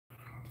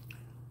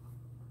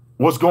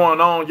What's going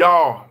on,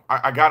 y'all?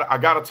 I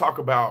gotta talk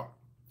about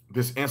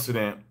this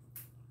incident,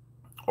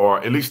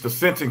 or at least the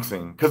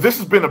sentencing, because this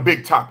has been a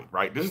big topic,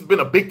 right? This has been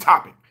a big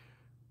topic.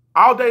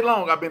 All day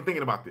long, I've been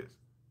thinking about this.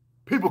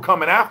 People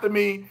coming after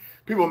me,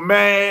 people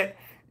mad,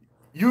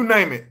 you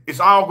name it. It's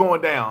all going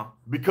down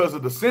because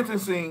of the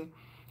sentencing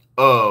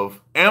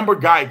of Amber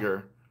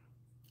Guyger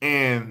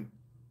and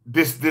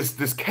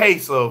this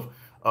case of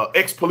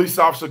ex-police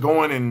officer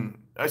going and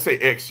I say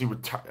ex,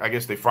 I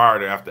guess they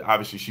fired her after,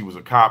 obviously she was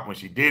a cop when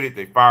she did it.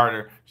 They fired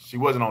her. She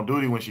wasn't on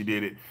duty when she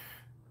did it.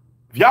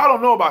 If y'all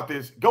don't know about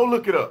this, go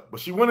look it up. But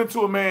she went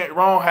into a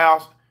wrong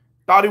house,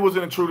 thought he was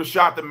an intruder,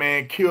 shot the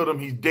man, killed him.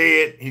 He's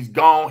dead. He's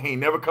gone. He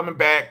ain't never coming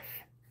back,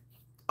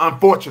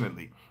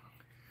 unfortunately.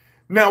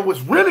 Now,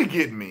 what's really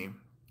getting me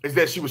is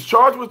that she was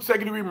charged with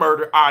second-degree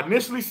murder. I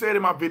initially said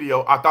in my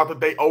video, I thought that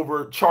they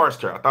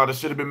overcharged her. I thought it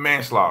should have been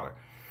manslaughter.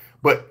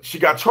 But she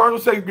got charged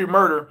with second-degree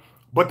murder,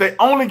 but they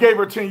only gave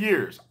her 10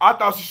 years. I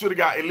thought she should have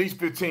got at least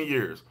 15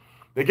 years.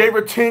 They gave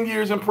her 10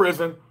 years in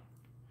prison.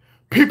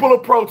 People are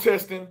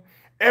protesting.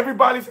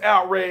 Everybody's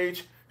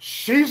outraged.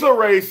 She's a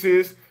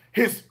racist.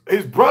 His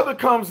brother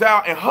comes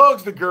out and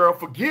hugs the girl,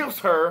 forgives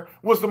her,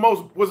 was the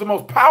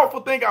most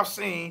powerful thing I've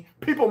seen.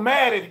 People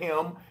mad at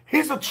him.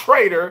 He's a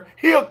traitor.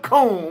 He a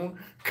coon.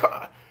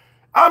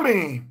 I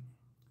mean,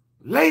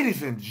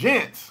 ladies and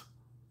gents,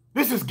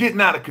 this is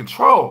getting out of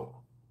control.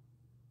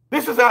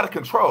 This is out of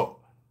control.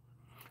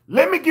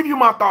 Let me give you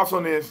my thoughts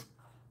on this,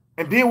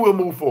 and then we'll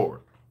move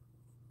forward.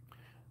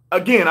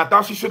 Again, I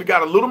thought she should have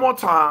got a little more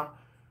time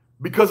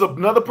because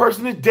another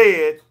person is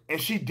dead,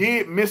 and she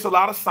did miss a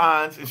lot of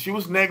signs, and she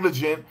was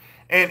negligent,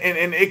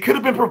 and it could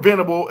have been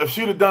preventable if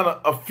she'd have done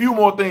a few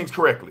more things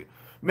correctly.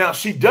 Now,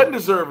 she doesn't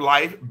deserve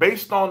life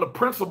based on the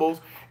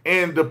principles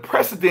and the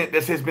precedent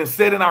that has been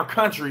set in our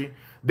country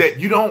that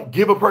you don't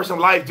give a person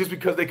life just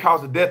because they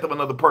cause the death of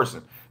another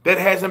person. That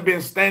hasn't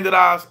been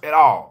standardized at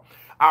all.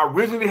 I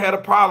originally had a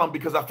problem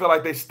because I felt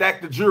like they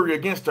stacked the jury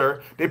against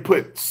her. They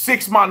put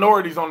 6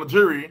 minorities on the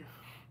jury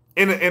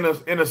in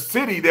a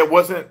city that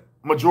wasn't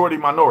majority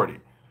minority.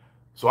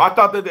 So I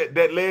thought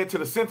that led to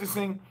the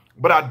sentencing,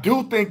 but I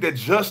do think that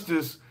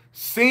justice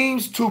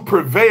seems to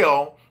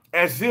prevail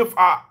as if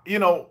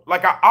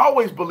like I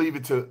always believe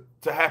it to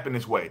happen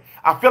this way.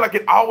 I feel like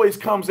it always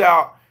comes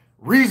out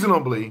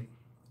reasonably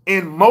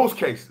in most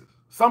cases.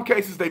 Some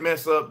cases they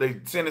mess up,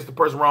 they sentence the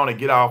person wrong, they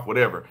get off,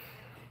 whatever.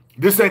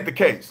 This ain't the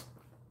case.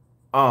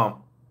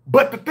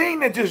 But the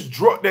thing that just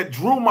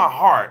drew my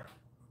heart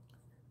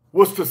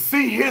was to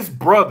see his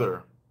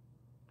brother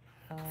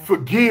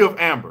forgive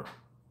Amber.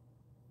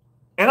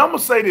 And I'm gonna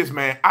say this,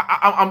 man.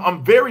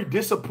 I'm very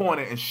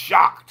disappointed and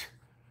shocked.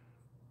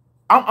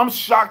 I'm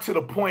shocked to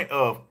the point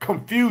of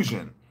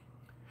confusion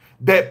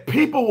that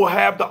people will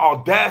have the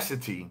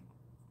audacity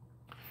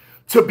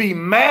to be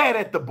mad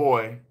at the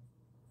boy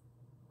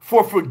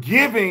for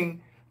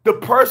forgiving the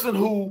person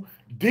who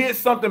did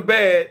something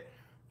bad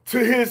to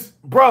his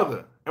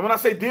brother. And when I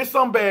say did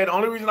something bad, the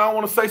only reason I don't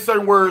want to say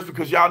certain words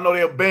because y'all know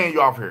they'll ban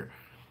you off here.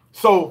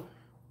 So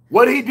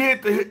what he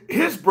did to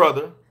his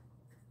brother,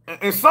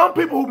 and some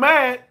people who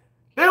mad,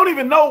 they don't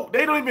even know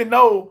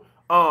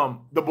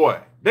the boy.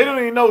 They don't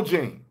even know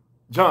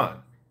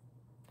John.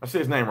 I said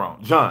his name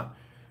wrong. John.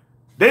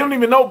 They don't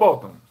even know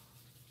both of them.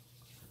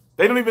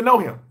 They don't even know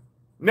him.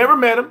 Never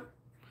met him.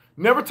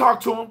 Never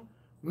talked to him.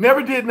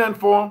 Never did nothing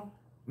for him.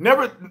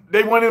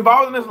 They weren't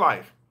involved in his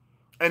life.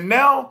 And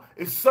now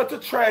it's such a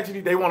tragedy.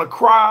 They want to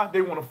cry.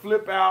 They want to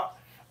flip out.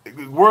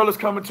 The world is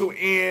coming to an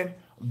end.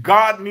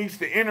 God needs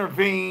to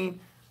intervene.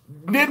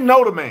 Didn't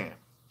know the man.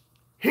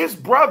 His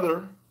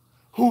brother,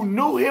 who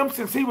knew him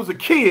since he was a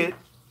kid,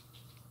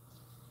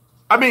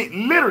 I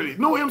mean, literally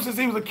knew him since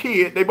he was a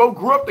kid. They both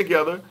grew up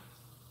together.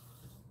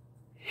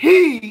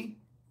 He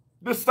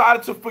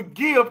decided to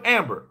forgive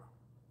Amber.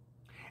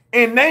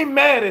 And they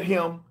mad at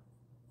him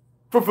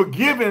for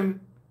forgiving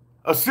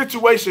a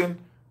situation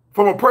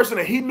from a person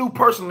that he knew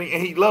personally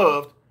and he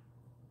loved,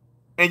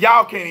 and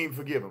y'all can't even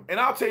forgive him. And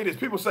I'll tell you this,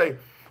 people say,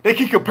 they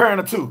keep comparing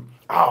the two.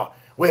 Oh,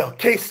 well,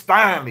 Case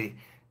Steinle,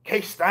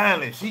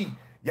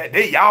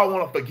 y'all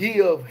want to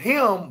forgive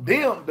him,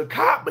 the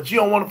cop, but you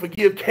don't want to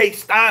forgive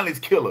Case Steinle's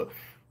killer.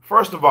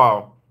 First of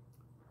all,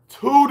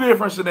 2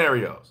 different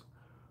scenarios,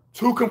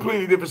 2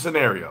 completely different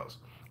scenarios.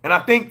 And I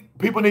think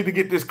people need to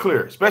get this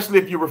clear, especially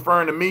if you're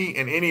referring to me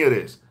in any of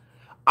this.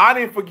 I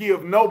didn't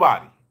forgive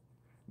nobody.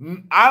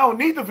 I don't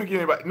need to forgive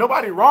anybody.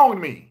 Nobody wronged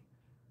me.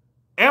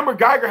 Amber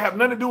Guyger have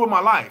nothing to do with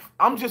my life.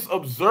 I'm just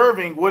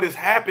observing what is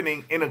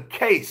happening in a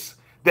case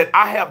that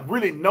I have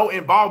really no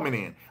involvement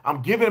in.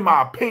 I'm giving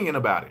my opinion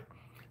about it.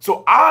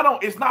 So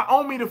it's not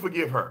on me to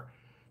forgive her.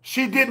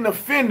 She didn't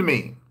offend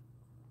me.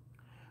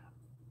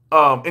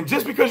 And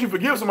just because you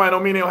forgive somebody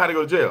don't mean they don't have to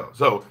go to jail.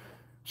 So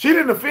she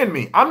didn't offend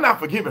me. I'm not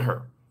forgiving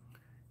her.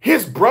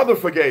 His brother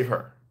forgave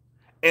her.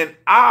 And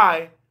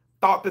I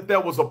thought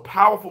that was a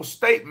powerful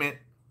statement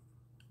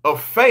of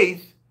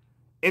faith,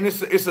 and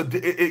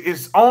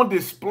it's on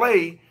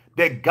display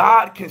that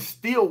God can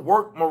still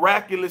work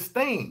miraculous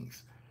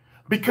things,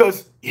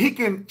 because he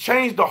can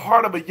change the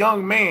heart of a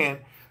young man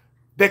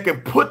that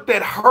can put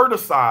that hurt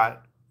aside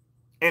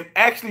and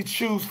actually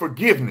choose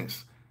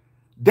forgiveness,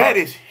 that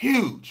is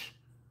huge.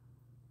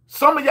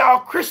 Some of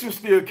y'all Christians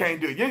still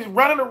can't do it. You're just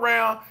running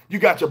around. You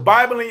got your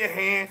Bible in your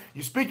hand.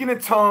 You're speaking in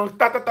tongues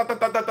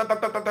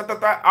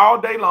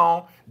all day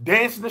long,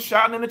 dancing and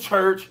shouting in the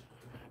church,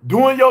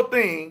 doing your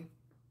thing,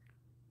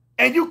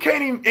 and you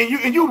can't even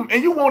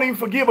and you won't even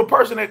forgive a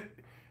person that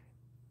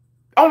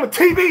on the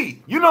TV.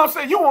 You know what I'm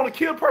saying? You want to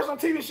kill a person on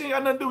TV, she ain't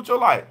got nothing to do with your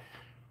life.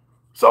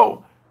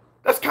 So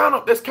that's kind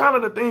of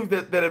the things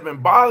that have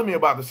been bothering me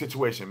about the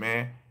situation,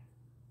 man.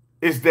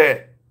 Is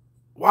that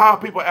why are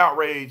people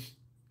outraged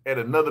at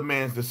another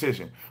man's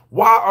decision?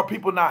 Why are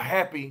people not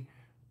happy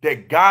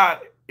that God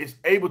is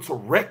able to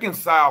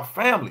reconcile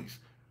families?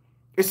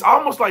 It's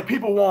almost like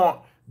people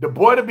want the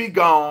boy to be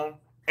gone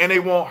and they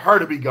want her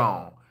to be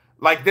gone.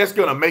 Like that's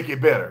going to make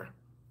it better.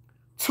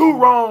 Two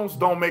wrongs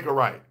don't make a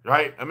right,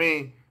 right? I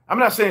mean, I'm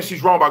not saying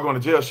she's wrong by going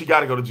to jail. She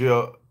got to go to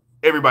jail.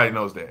 Everybody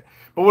knows that.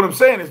 But what I'm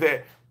saying is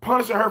that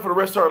punishing her for the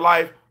rest of her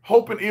life,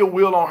 hoping ill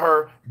will on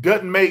her,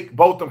 doesn't make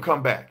both of them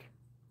come back.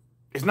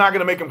 It's not going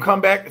to make them come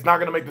back. It's not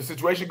going to make the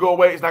situation go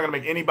away. It's not going to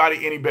make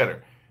anybody any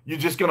better. You're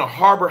just going to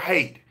harbor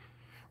hate.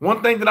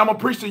 One thing that I'm going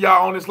to preach to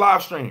y'all on this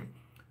live stream,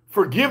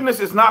 forgiveness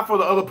is not for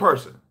the other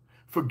person.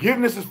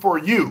 Forgiveness is for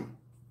you.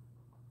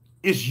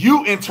 It's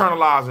you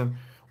internalizing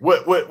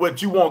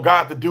what you want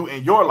God to do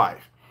in your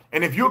life.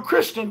 And if you're a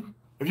Christian,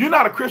 if you're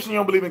not a Christian, you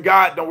don't believe in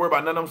God, don't worry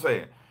about nothing I'm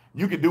saying.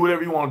 You can do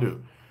whatever you want to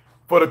do.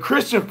 For the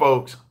Christian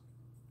folks,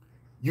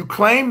 you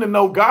claim to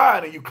know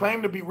God and you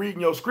claim to be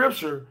reading your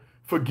scripture.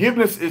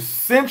 Forgiveness is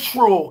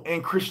central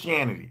in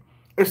Christianity.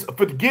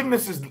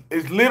 Forgiveness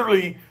is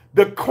literally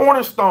the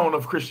cornerstone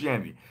of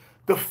Christianity.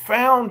 The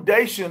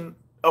foundation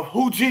of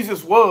who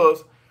Jesus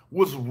was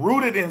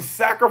rooted in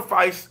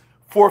sacrifice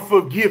for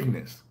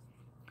forgiveness.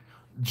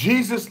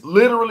 Jesus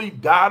literally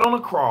died on the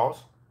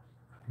cross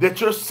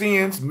that your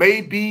sins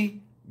may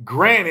be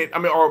granted,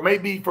 or may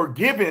be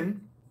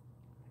forgiven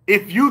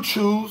if you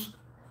choose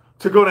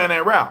to go down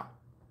that route.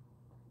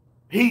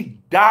 He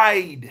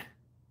died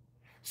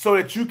so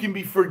that you can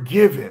be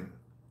forgiven.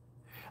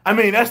 I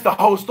mean, that's the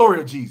whole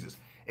story of Jesus.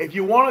 If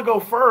you want to go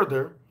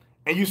further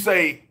and you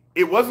say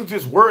it wasn't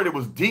just word, it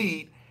was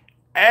deed,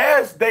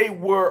 as they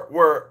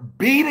were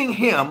beating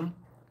him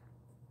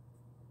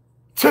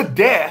to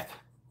death,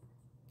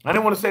 I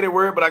didn't want to say that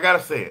word, but I got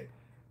to say it.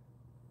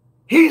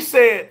 He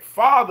said,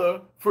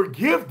 Father,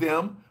 forgive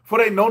them, for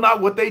they know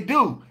not what they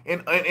do,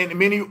 and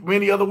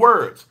many other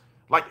words.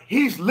 Like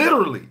he's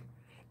literally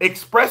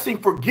expressing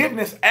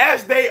forgiveness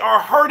as they are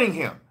hurting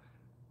him.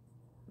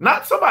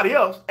 Not somebody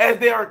else, as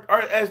they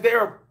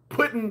are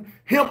putting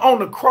him on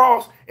the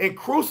cross and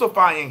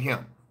crucifying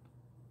him.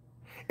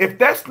 If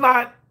that's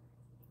not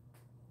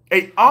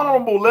an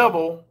honorable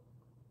level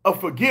of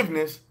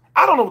forgiveness,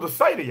 I don't know what to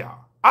say to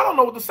y'all. I don't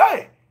know what to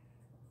say.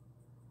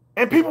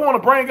 And people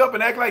want to bring up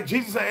and act like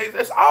Jesus,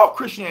 that's all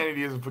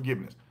Christianity is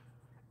forgiveness.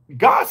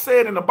 God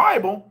said in the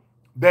Bible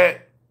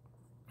that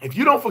if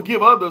you don't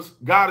forgive others,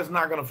 God is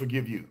not going to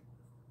forgive you.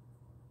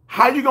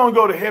 How are you going to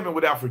go to heaven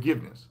without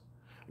forgiveness?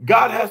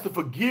 God has to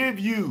forgive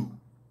you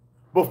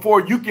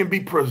before you can be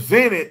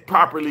presented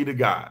properly to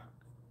God.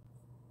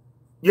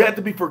 You have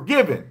to be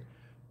forgiven.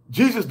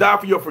 Jesus died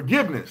for your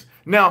forgiveness.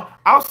 Now,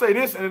 I'll say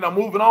this and then I'm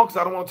moving on because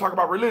I don't want to talk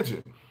about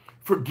religion.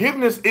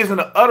 Forgiveness isn't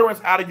an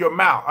utterance out of your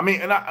mouth. I mean,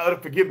 and not utter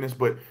forgiveness,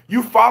 but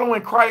you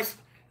following Christ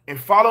and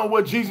following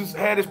what Jesus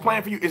had his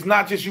plan for you is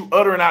not just you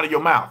uttering out of your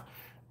mouth.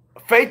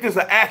 Faith is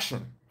an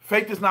action.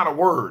 Faith is not a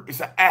word.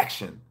 It's an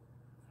action.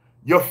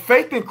 Your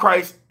faith in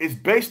Christ is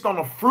based on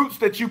the fruits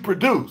that you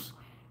produce.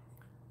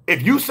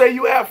 If you say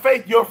you have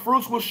faith, your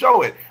fruits will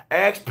show it.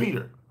 Ask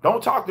Peter.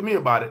 Don't talk to me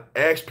about it.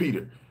 Ask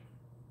Peter.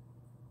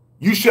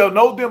 You shall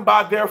know them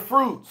by their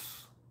fruits.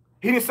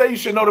 He didn't say you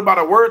should know them by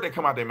the word that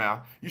come out their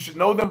mouth. You should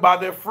know them by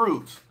their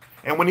fruits.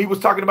 And when he was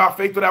talking about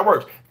faith without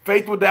works,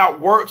 faith without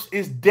works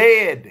is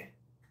dead.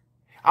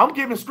 I'm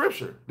giving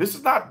scripture. This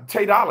is not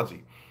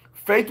tautology.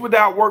 Faith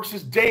without works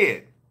is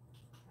dead.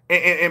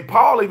 And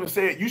Paul even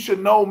said, you should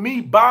know me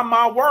by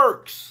my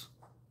works.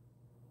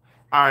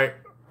 All right.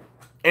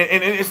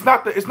 And it's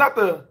not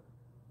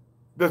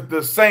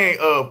the saying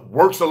of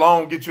works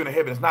alone get you into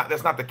heaven.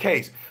 That's not the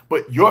case.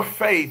 But your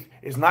faith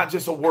is not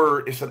just a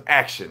word, it's an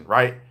action,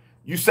 right?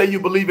 You say you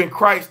believe in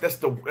Christ,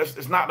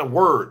 it's not the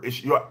word,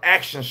 it's your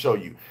actions show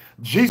you.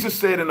 Jesus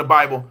said in the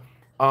Bible,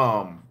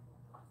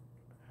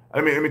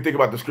 let me think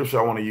about the scripture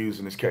I want to use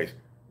in this case.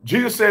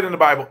 Jesus said in the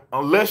Bible,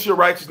 unless you're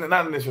righteous,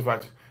 not unless you're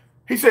righteous.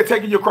 He said,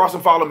 taking your cross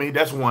and follow me.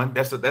 That's one.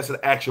 That's an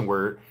action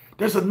word.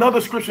 There's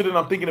another scripture that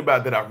I'm thinking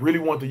about that I really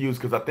want to use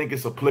because I think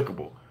it's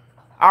applicable.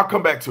 I'll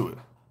come back to it.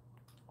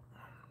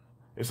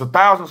 It's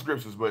 1,000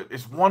 scriptures, but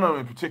it's one of them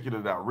in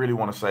particular that I really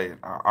want to say.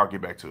 I'll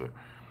get back to it.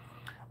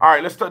 All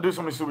right, let's do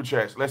some of these super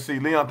chats. Let's see.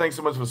 Leon, thanks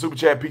so much for super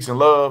chat. Peace and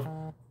love.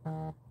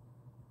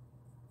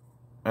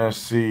 Let's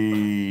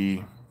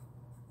see.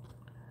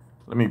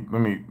 Let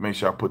me make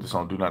sure I put this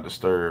on Do Not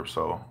Disturb.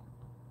 So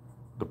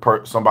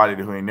somebody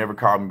who ain't never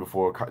called me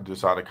before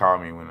decided to call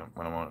me when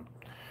I'm on.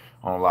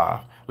 on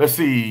live. Let's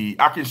see.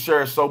 I can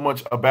share so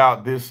much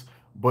about this,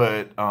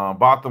 but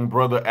Botham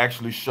brother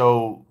actually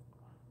showed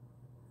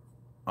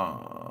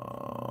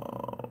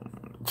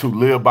to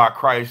live by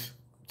Christ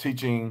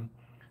teaching,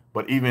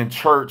 but even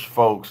church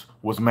folks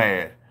was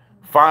mad.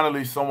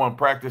 Finally, someone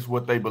practiced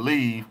what they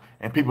believe,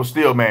 and people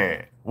still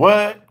mad.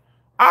 What?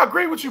 I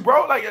agree with you,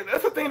 bro. Like,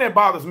 that's the thing that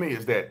bothers me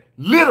is that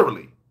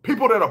literally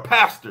people that are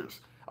pastors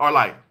are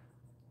like,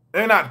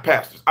 they're not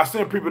pastors. I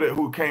seen people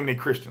who came they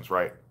Christians,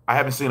 right? I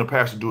haven't seen a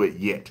pastor do it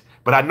yet,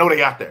 but I know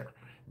they out there.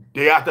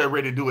 They out there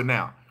ready to do it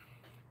now.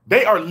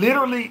 They are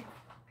literally,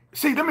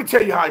 see, let me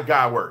tell you how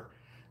God worked.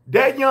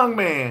 That young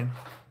man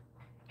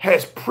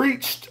has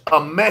preached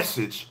a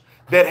message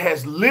that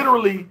has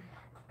literally,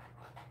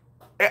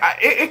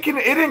 it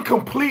didn't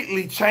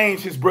completely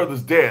change his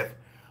brother's death,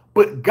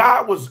 but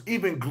God was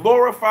even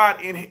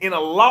glorified in a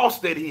loss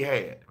that he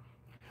had.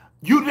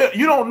 You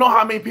don't know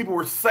how many people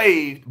were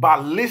saved by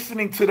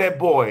listening to that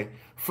boy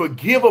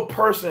forgive a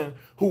person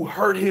who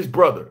hurt his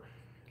brother.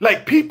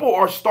 Like, people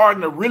are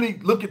starting to really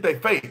look at their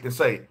faith and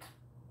say,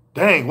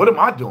 dang, what am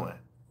I doing?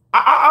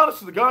 I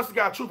honestly, the honest to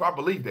God truth, I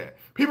believe that.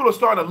 People are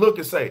starting to look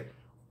and say,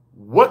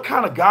 what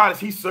kind of God is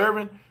he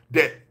serving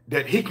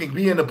that he can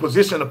be in a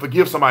position to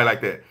forgive somebody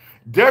like that?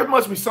 There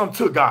must be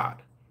something to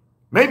God.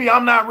 Maybe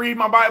I'm not reading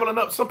my Bible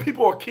enough. Some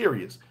people are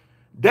curious.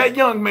 That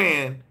young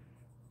man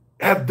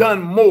have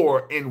done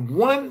more in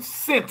one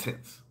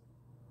sentence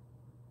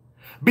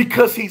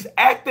because he's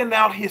acting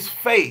out his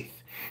faith.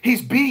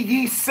 He's be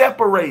ye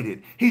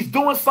separated. He's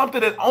doing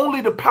something that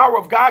only the power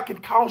of God can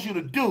cause you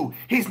to do.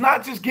 He's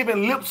not just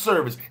giving lip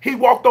service. He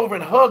walked over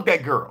and hugged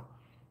that girl.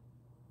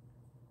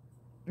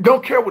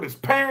 Don't care what his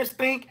parents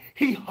think.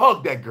 He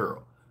hugged that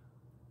girl.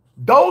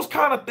 Those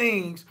kind of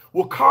things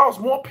will cause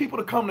more people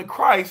to come to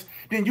Christ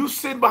than you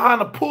sitting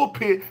behind a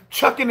pulpit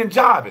chucking and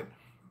jiving,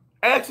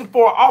 asking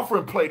for an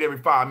offering plate every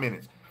 5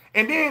 minutes.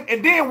 And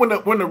then when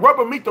the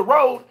rubber meet the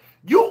road,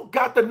 you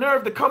got the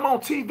nerve to come on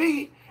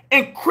TV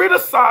and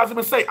criticize him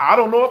and say, I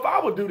don't know if I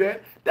would do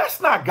that.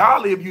 That's not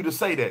godly of you to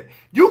say that.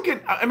 You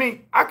can, I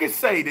mean, I can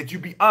say that you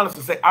be honest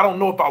and say, I don't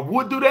know if I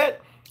would do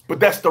that,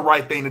 but that's the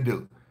right thing to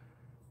do.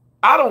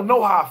 I don't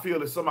know how I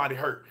feel if somebody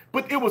hurt,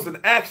 but it was an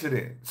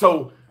accident.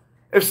 So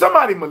if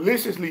somebody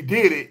maliciously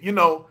did it, you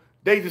know,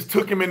 they just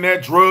took him in there,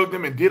 drugged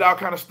him, and did all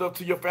kind of stuff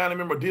to your family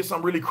member, did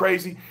something really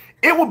crazy,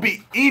 it would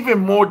be even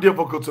more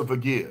difficult to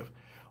forgive.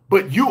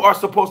 But you are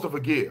supposed to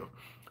forgive.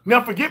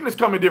 Now, forgiveness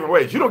comes in different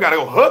ways. You don't got to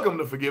go hug him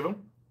to forgive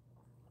him.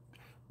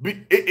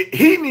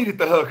 He needed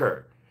to hug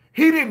her.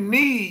 He didn't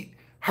need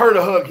her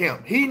to hug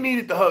him. He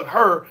needed to hug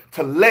her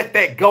to let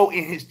that go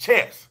in his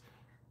chest.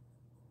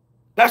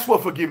 That's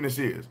what forgiveness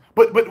is.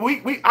 But let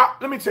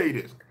me tell you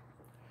this.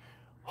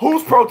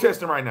 Who's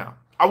protesting right now?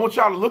 I want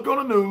y'all to look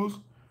on the news.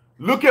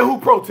 Look at who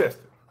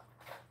protested.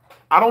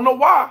 I don't know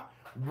why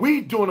we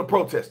doing the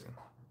protesting.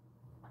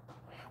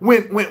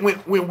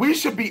 When we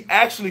should be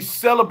actually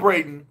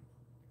celebrating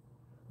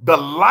the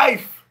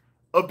life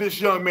of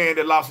this young man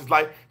that lost his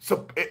life.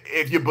 So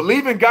if you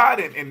believe in God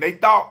and they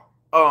thought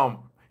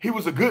he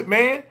was a good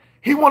man,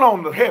 he went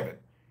on to heaven.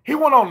 He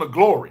went on to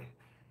glory.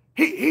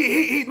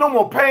 He no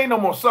more pain, no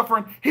more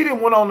suffering. He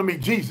didn't went on to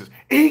meet Jesus.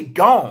 He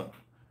gone.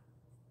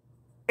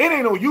 It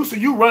ain't no use of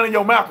you running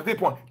your mouth at this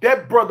point.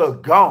 That brother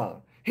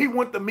gone. He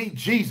went to meet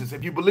Jesus.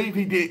 If you believe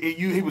he did,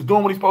 he was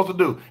doing what he's supposed to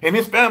do. And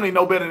his family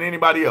know better than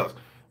anybody else.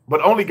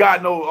 But only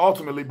God knows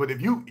ultimately. But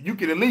if you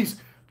can at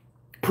least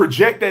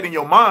project that in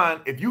your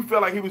mind, if you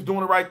feel like he was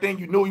doing the right thing,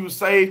 you knew he was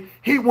saved,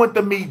 he went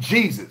to meet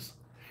Jesus.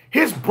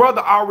 His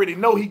brother already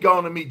know he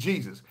going to meet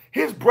Jesus.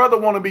 His brother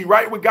want to be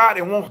right with God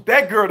and wants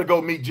that girl to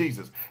go meet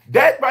Jesus.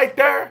 That right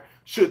there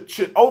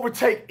should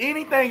overtake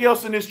anything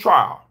else in this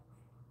trial.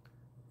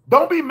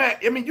 Don't be mad.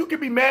 I mean, you can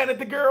be mad at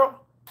the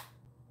girl,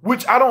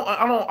 which I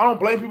don't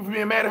blame people for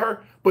being mad at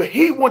her, but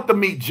he went to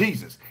meet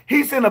Jesus.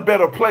 He's in a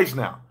better place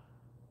now.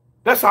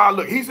 That's how I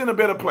look. He's in a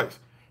better place.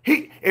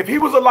 If he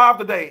was alive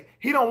today,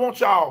 he don't want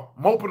y'all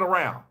moping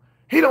around.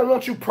 He don't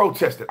want you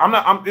protesting.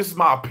 This is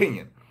my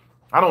opinion.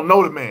 I don't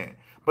know the man.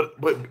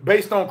 But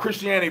based on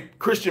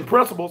Christian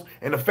principles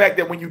and the fact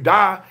that when you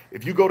die,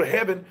 if you go to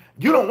heaven,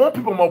 you don't want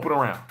people moping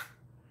around.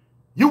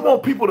 You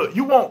want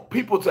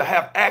people to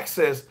have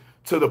access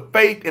to the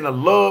faith and the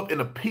love and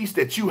the peace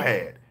that you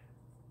had.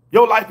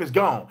 Your life is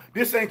gone.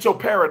 This ain't your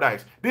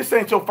paradise. This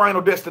ain't your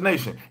final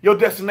destination. Your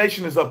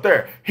destination is up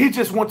there. He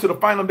just went to the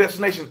final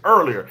destination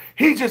earlier.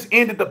 He just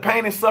ended the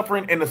pain and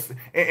suffering and the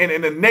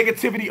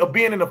negativity of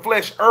being in the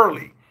flesh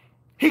early.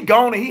 He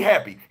gone and he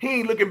happy. He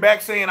ain't looking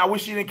back saying, I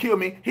wish you didn't kill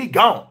me. He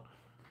gone.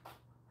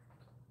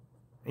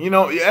 You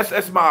know,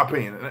 that's my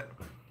opinion.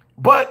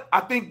 But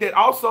I think that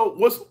also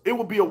it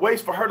would be a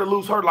waste for her to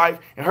lose her life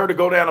and her to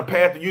go down a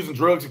path of using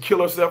drugs to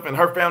kill herself and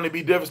her family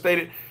be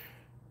devastated.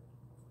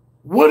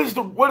 What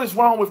is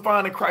wrong with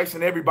finding Christ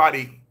and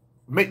everybody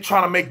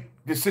trying to make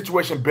this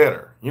situation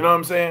better? You know what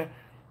I'm saying?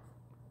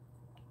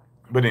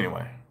 But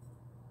anyway,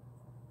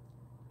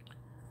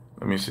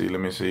 let me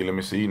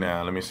see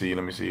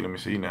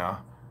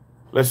now.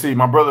 Let's see,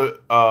 my brother.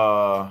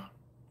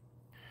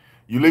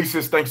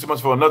 Ulysses, thanks so much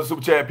for another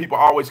super chat. People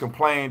always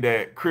complain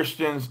that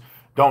Christians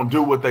don't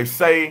do what they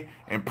say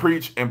and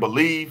preach and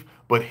believe,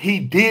 but he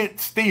did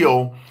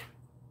still,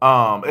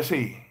 let's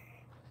see,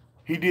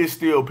 he did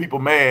still people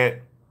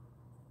mad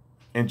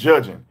and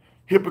judging,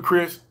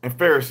 hypocrites and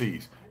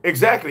Pharisees.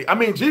 Exactly. I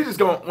mean, Jesus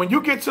going, when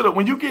you get to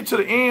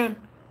the end,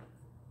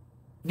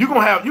 you're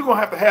gonna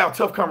have to have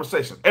tough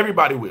conversations.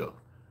 Everybody will.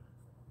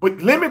 But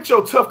limit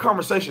your tough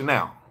conversation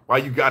now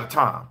while you got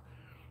time.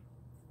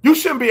 You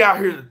shouldn't be out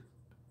here,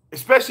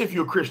 especially if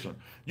you're a Christian.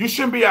 You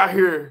shouldn't be out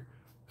here,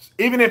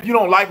 even if you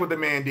don't like what the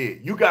man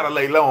did. You got to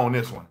lay low on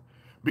this one.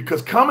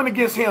 Because coming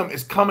against him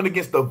is coming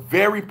against the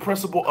very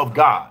principle of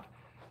God.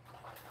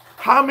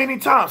 How many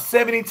times?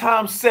 70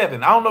 times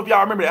 7. I don't know if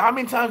y'all remember that. How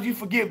many times you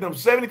forgive them?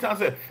 70 times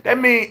 7. That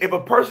means if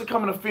a person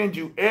come and offend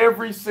you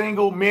every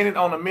single minute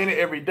on a minute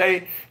every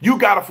day, you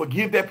got to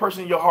forgive that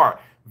person in your heart.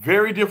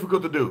 Very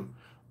difficult to do.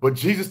 But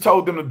Jesus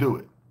told them to do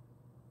it.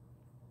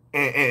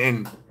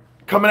 And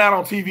coming out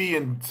on TV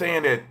and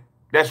saying that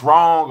that's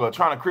wrong or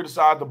trying to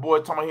criticize the boy,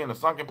 talking about he in a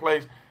sunken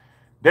place,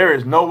 there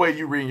is no way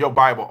you reading your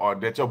Bible or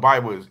that your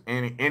Bible is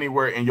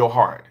anywhere in your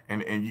heart.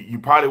 And you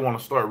probably want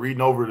to start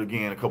reading over it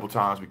again a couple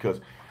times,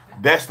 because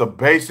that's the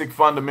basic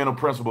fundamental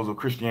principles of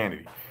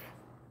Christianity.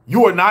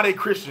 You are not a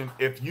Christian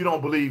if you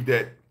don't believe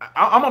that.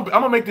 I'm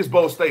gonna make this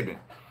bold statement.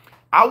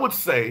 I would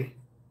say,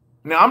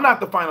 now I'm not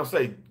the final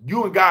say.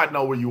 You and God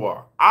know where you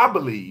are. I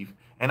believe,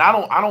 and I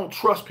don't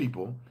trust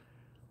people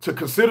to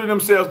consider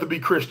themselves to be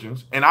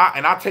Christians, and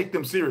I take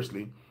them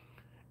seriously.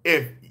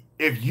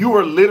 If you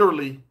are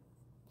literally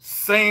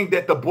saying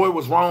that the boy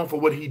was wrong for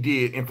what he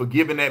did and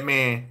forgiving that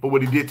man for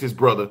what he did to his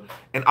brother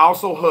and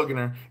also hugging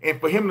her, and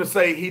for him to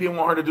say he didn't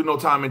want her to do no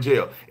time in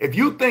jail. If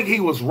you think he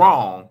was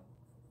wrong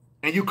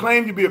and you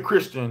claim to be a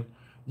Christian,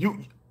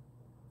 you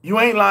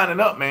ain't lining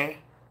up, man.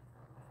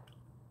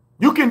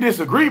 You can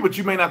disagree, but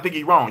you may not think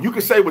he's wrong. You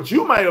can say what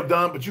you might have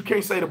done, but you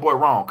can't say the boy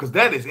wrong, because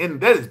that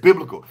is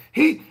biblical.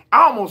 I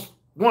almost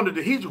wondered,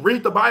 did he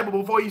read the Bible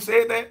before he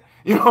said that?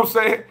 You know what I'm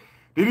saying?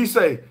 Did he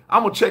say,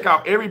 I'm going to check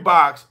out every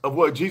box of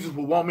what Jesus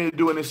would want me to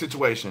do in this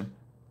situation?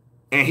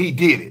 And he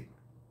did it.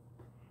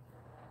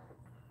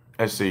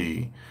 Let's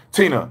see.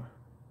 Tina,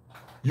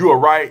 you are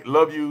right.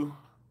 Love you.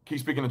 Keep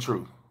speaking the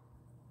truth.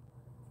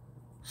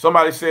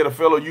 Somebody said a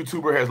fellow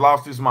YouTuber has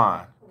lost his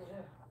mind.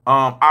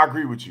 I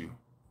agree with you.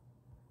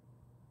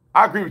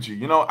 I agree with you.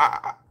 You know,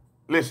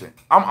 listen,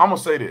 I'm going to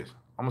say this.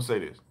 I'm going to say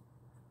this.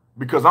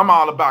 Because I'm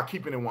all about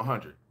keeping it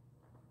 100.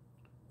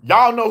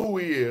 Y'all know who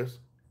he is.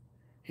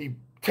 He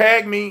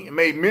tagged me and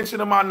made mention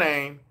of my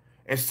name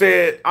and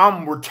said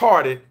I'm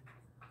retarded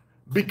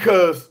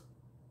because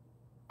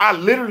I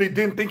literally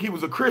didn't think he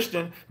was a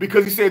Christian,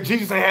 because he said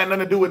Jesus ain't had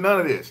nothing to do with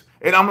none of this.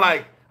 And I'm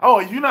like, oh,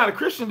 if you're not a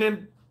Christian,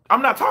 then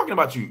I'm not talking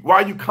about you.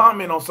 Why are you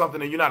commenting on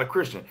something and you're not a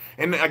Christian?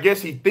 And I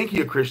guess he think he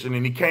a Christian,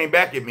 and he came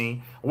back at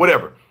me,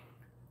 whatever.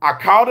 I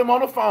called him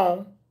on the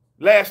phone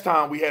last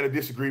time we had a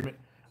disagreement.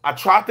 I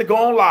tried to go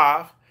on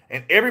live,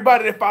 and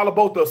everybody that followed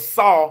both of us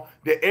saw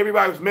that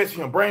everybody was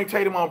messaging him, bring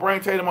Tatum on, bring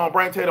Tatum on,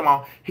 bring Tatum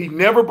on. He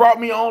never brought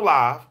me on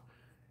live.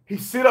 He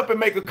sit up and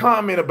make a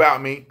comment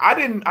about me. I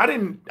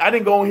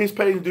didn't go on his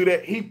page and do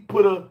that. He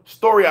put a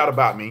story out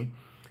about me.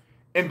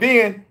 And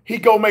then he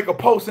go make a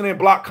post and then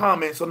block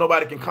comments so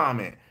nobody can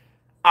comment.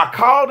 I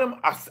called him.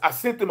 I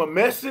sent him a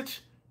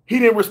message. He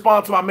didn't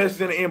respond to my message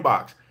in the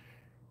inbox.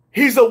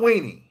 He's a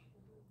weenie.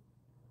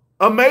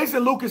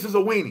 Amazing Lucas is a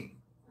weenie.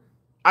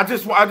 I'm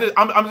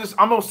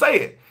gonna say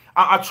it.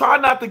 I try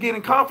not to get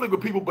in conflict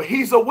with people, but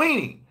he's a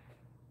weenie.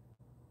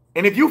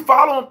 And if you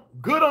follow him,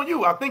 good on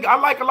you. I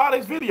like a lot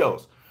of his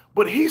videos,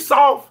 but he's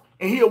soft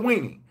and he a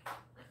weenie.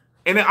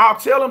 And then I'll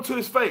tell him to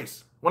his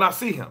face when I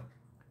see him,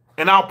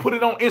 and I'll put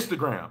it on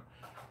Instagram.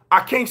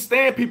 I can't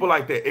stand people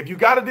like that. If you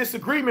got a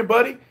disagreement,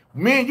 buddy,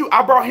 me and you,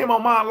 I brought him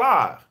on mine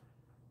live.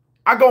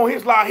 I go on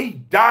his live, he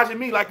dodging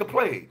me like the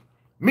plague.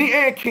 Me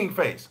and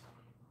Kingface.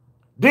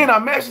 Then I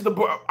message the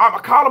boy, I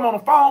call him on the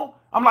phone.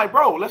 I'm like,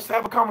 bro, let's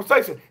have a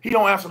conversation. He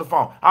don't answer the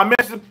phone. I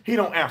message him, he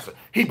don't answer.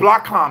 He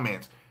blocked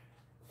comments.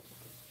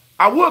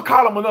 I would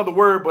call him another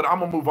word, but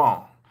I'm gonna move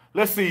on.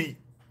 Let's see,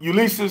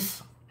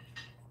 Ulysses.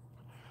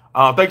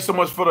 Thank you so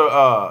much for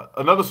the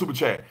another super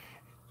chat.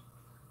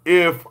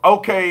 If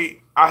I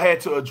had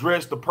to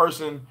address the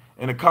person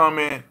in the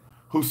comment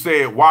who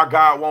said why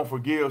God won't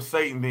forgive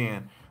Satan,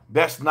 then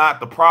that's not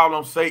the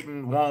problem.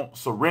 Satan won't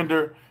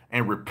surrender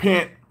and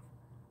repent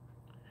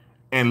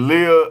and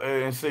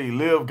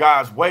live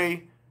God's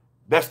way.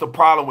 That's the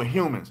problem with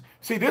humans.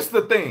 See, this is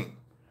the thing.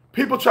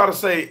 People try to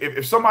say,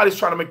 if somebody's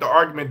trying to make the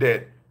argument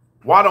that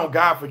why don't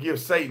God forgive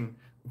Satan?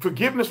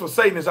 Forgiveness for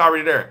Satan is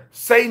already there.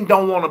 Satan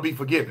don't want to be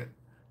forgiven.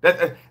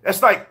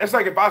 That's like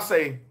if I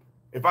say,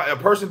 a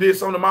person did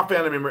something to my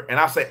family member and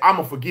I say, I'm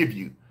gonna forgive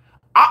you.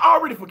 I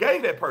already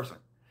forgave that person.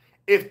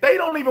 If they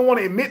don't even want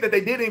to admit that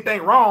they did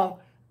anything wrong,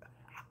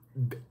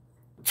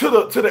 to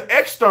the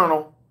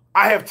external,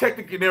 I have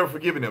technically never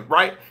forgiven them,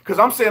 right? Because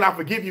I'm saying I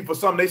forgive you for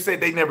something they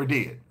said they never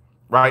did,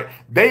 right?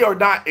 They are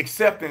not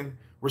accepting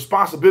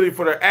responsibility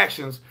for their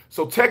actions.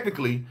 So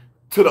technically,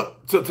 to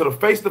the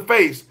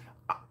face-to-face,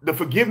 the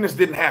forgiveness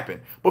didn't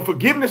happen. But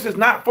forgiveness is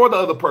not for the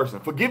other person.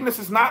 Forgiveness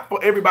is not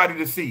for everybody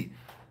to see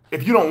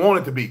if you don't want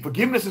it to be.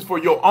 Forgiveness is for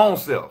your own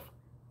self.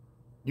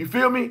 You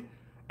feel me?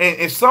 And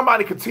if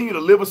somebody continue to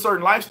live a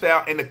certain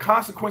lifestyle and the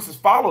consequences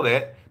follow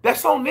that,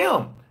 that's on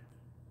them.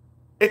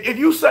 If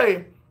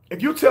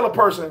you tell a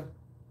person,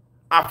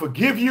 I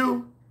forgive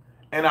you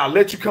and I'll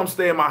let you come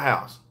stay in my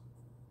house,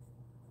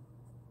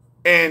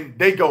 and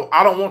they go,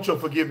 I don't want your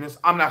forgiveness,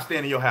 I'm not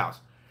staying in your house.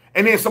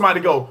 And then somebody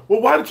go,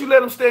 well, why did you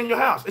let him stay in your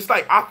house? It's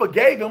like, I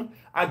forgave him.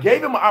 I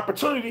gave him an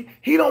opportunity.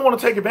 He don't want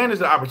to take advantage of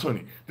the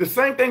opportunity. The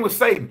same thing with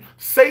Satan.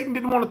 Satan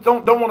don't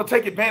want to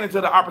take advantage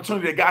of the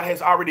opportunity that God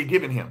has already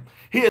given him.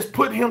 He has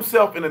put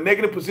himself in a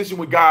negative position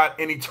with God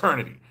in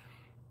eternity.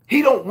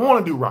 He don't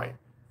want to do right.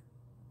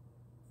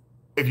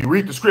 If you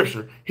read the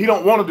scripture, he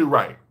don't want to do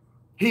right.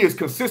 He is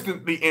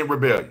consistently in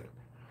rebellion.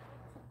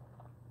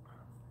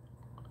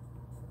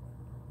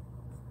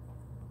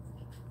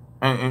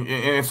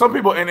 And some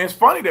people, and it's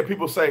funny that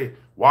people say,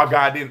 why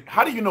God didn't,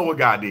 how do you know what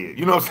God did?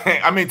 You know what I'm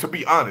saying? I mean, to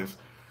be honest,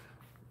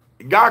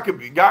 God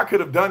could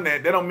have done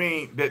that. That don't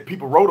mean that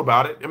people wrote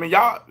about it. I mean,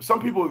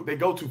 some people, they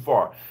go too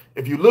far.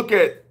 If you look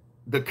at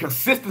the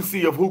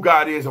consistency of who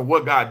God is and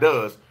what God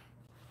does,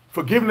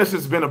 forgiveness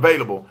has been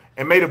available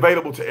and made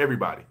available to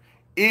everybody.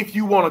 If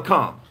you want to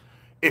come,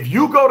 if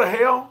you go to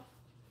hell,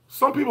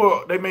 some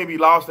people, they may be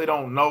lost. They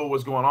don't know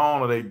what's going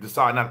on, or they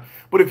decide not.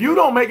 But if you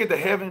don't make it to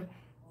heaven,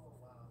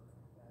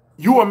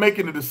 you are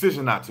making the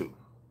decision not to.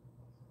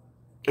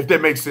 If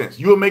that makes sense.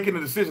 You are making the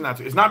decision not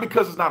to. It's not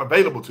because it's not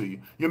available to you.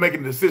 You're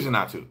making the decision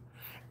not to.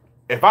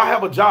 If I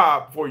have a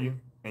job for you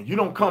and you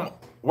don't come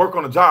work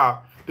on the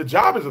job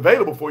is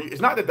available for you.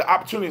 It's not that the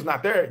opportunity is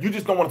not there. You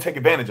just don't want to take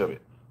advantage of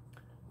it.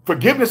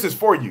 Forgiveness is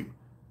for you.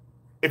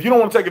 If you don't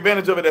want to take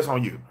advantage of it, that's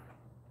on you.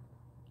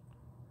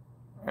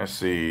 Let's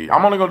see.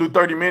 I'm only going to do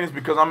 30 minutes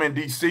because I'm in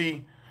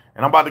D.C.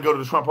 and I'm about to go to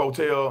the Trump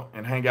Hotel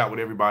and hang out with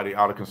everybody,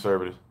 all the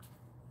conservatives.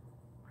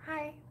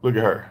 Look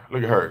at her.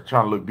 Look at her.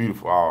 Trying to look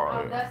beautiful.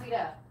 Oh,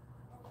 yeah.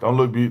 Don't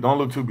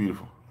look too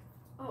beautiful.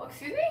 Oh,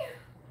 excuse me?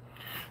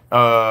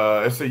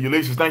 Let's see.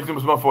 Ulysses, thank you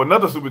so much for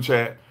another super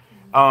chat.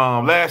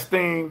 Last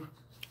thing.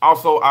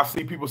 Also, I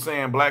see people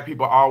saying black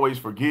people always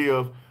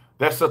forgive.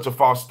 That's such a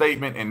false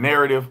statement and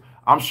narrative.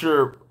 I'm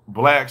sure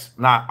blacks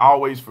not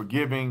always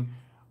forgiving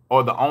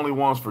or the only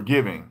ones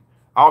forgiving.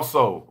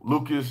 Also,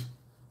 Lucas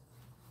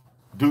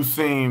do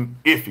seem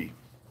iffy.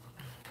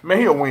 Man,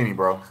 he a weenie,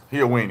 bro. He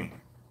a weenie.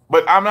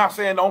 But I'm not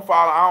saying don't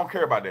follow. I don't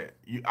care about that.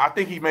 I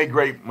think he made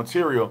great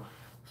material.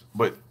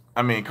 But,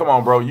 I mean, come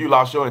on, bro. You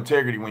lost your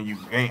integrity when you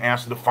ain't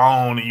answer the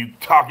phone and you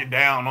talk it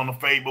down on the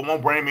face, but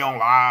won't bring me on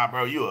live,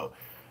 bro.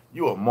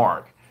 You a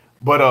mark.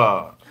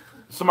 But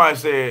somebody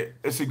said,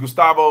 let's see,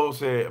 Gustavo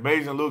said,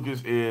 Amazing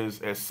Lucas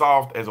is as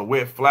soft as a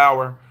wet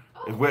flower.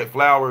 It's wet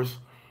flowers.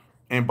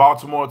 In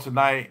Baltimore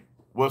tonight,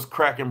 what's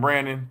cracking,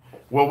 Brandon?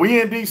 Well, we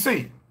in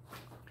D.C.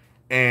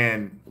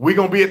 and we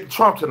going to be at the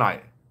Trump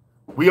tonight.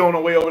 We on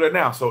our way over there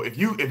now. So if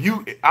you,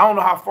 I don't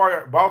know how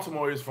far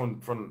Baltimore is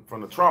from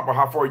the Trump or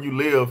how far you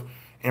live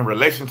in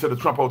relation to the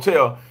Trump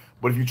Hotel,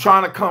 but if you're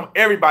trying to come,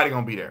 everybody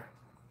gonna be there.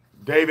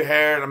 David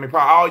Harris, I mean,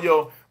 probably all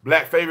your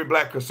favorite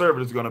black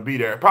conservatives are gonna be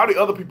there. Probably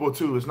other people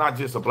too. It's not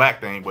just a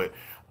black thing, but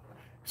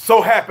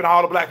so happen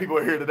all the black people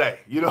are here today.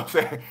 You know what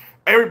I'm saying?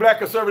 Every black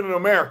conservative in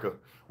America.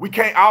 We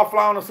can't all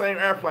fly on the same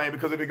airplane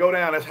because if it go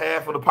down, that's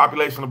half of the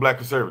population of black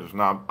conservatives.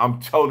 Now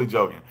I'm totally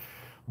joking,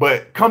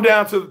 but come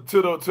down to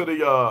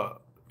the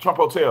Trump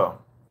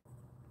Hotel.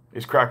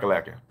 It's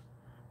crack-a-lacking.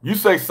 You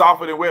say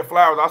softer than wet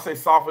flowers. I say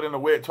softer than the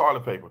wet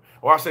toilet paper.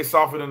 Or I say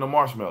softer than the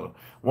marshmallow.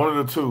 One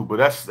of the two. But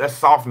that's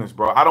softness,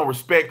 bro. I don't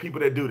respect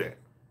people that do that.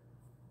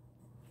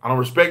 I don't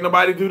respect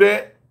nobody do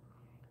that.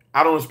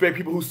 I don't respect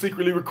people who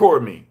secretly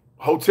record me.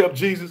 Hotep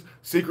Jesus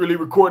secretly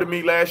recorded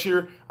me last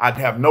year. I'd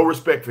have no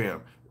respect for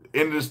him.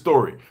 End of the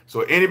story.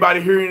 So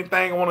anybody hear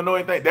anything, I want to know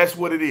anything, that's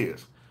what it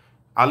is.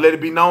 I let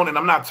it be known, and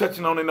I'm not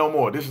touching on it no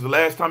more. This is the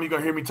last time you're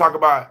going to hear me talk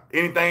about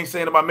anything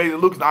saying about Amazing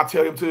Lucas, and I'll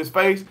tell him to his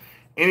face.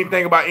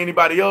 Anything about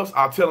anybody else,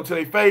 I'll tell them to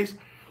their face.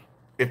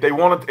 If they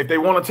want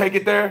to take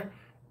it there,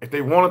 if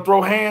they want to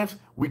throw hands,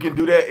 we can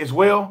do that as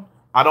well.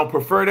 I don't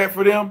prefer that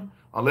for them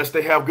unless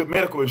they have good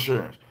medical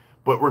insurance.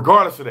 But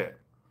regardless of that,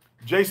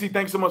 JC,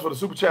 thanks so much for the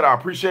super chat. I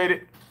appreciate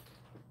it.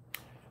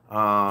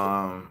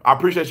 I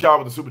appreciate y'all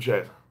with the super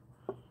chat.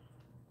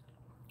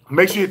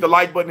 Make sure you hit the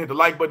like button, hit the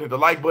like button, hit the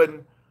like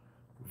button.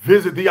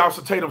 Visit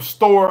Theofficertatum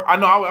store. I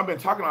know I've been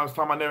talking all this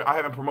time. I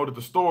haven't promoted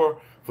the store.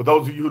 For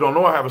those of you who don't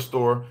know, I have a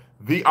store,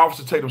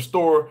 Theofficertatum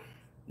store.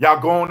 Y'all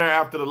go on there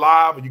after the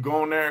live, or you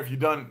go on there if you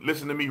done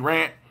listen to me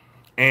rant,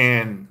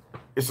 and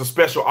it's a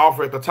special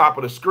offer at the top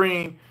of the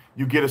screen.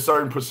 You get a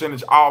certain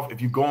percentage off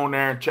if you go on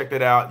there and check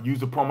that out. Use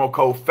the promo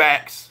code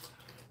FACTS,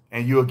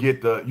 and you'll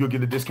get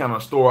the discount on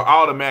the store.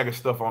 All the MAGA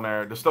stuff on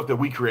there, the stuff that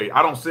we create.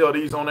 I don't sell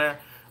these on there.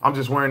 I'm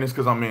just wearing this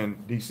because I'm in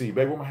DC.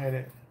 Baby, where my hat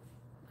at?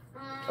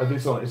 I think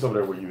it's over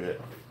there where you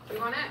at. You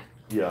want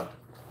it? Yeah.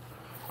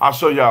 I'll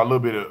show y'all a little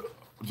bit of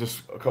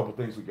just a couple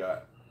things we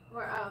got.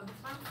 Where,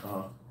 this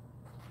one?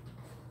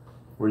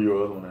 Where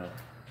your other one at?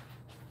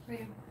 For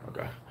you.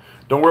 Okay.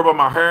 Don't worry about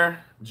my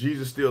hair.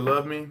 Jesus still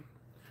love me.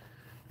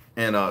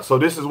 And so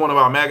this is one of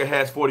our MAGA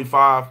hats,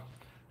 45.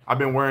 I've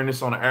been wearing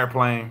this on the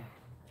airplane,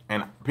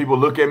 and people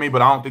look at me,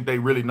 but I don't think they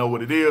really know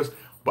what it is.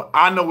 But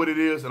I know what it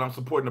is, and I'm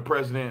supporting the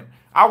president.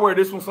 I wear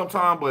this one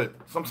sometime, but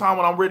sometime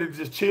when I'm ready to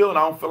just chill and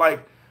I don't feel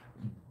like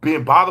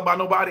being bothered by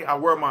nobody, I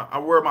wear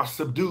my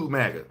subdued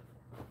MAGA.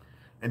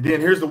 And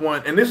then here's the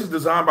one, and this is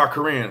designed by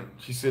Corinne.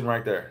 She's sitting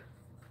right there.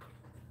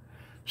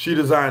 She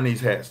designed these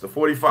hats, the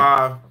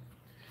 45,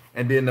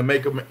 and then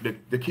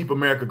to keep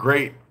America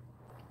great.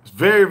 It's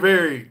very,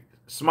 very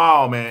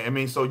small, man. I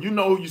mean, so you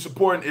know you're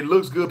supporting. It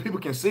looks good.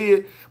 People can see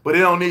it, but it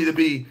don't need to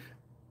be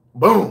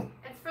boom.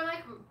 It's for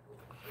like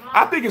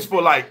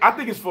I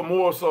think it's for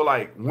more so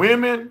like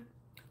women,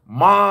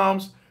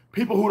 moms,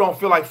 people who don't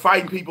feel like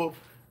fighting people,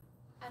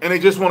 and they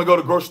just want to go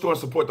to the grocery store and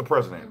support the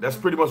president. That's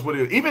pretty much what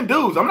it is. Even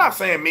dudes. I'm not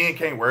saying men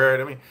can't wear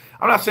it. I mean,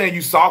 I'm not saying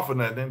you soft or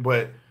nothing,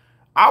 but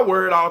I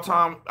wear it all the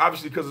time,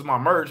 obviously because it's my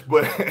merch.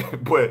 But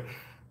but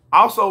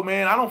also,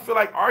 man, I don't feel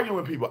like arguing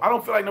with people. I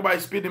don't feel like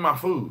nobody's spitting in my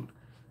food.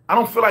 I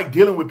don't feel like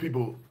dealing with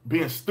people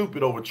being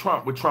stupid over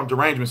Trump with Trump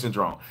derangement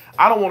syndrome.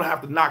 I don't want to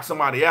have to knock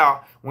somebody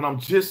out when I'm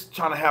just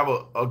trying to have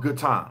a good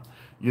time,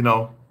 you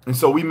know? And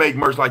so we make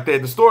merch like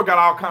that. The store got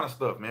all kind of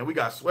stuff, man. We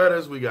got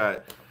sweaters. We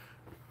got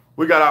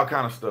all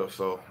kind of stuff.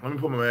 So let me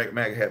put my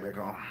MAGA hat back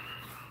on.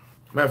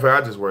 Matter of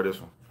fact, I just wear this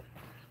one.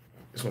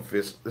 This one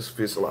fits. This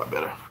fits a lot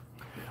better.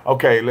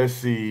 Okay, let's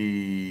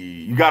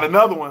see. You got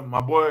another one, my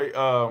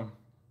boy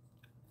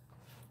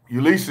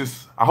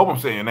Ulysses. I hope I'm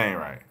saying your name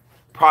right.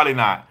 Probably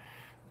not.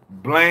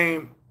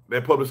 Blame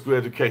that public school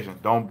education.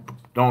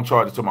 Don't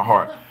charge it to my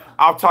heart.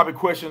 Off-topic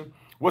question.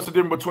 What's the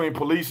difference between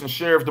police and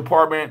sheriff's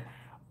department,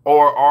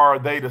 or are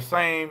they the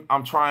same?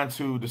 I'm trying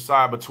to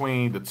decide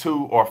between the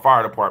two, or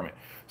fire department.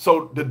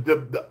 So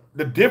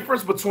the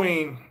difference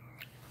between,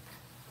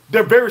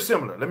 they're very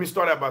similar. Let me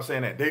start out by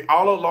saying that. They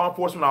all are law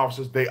enforcement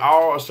officers. They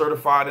all are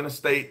certified in the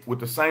state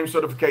with the same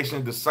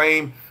certification, the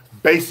same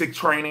basic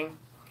training.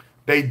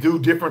 They do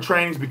different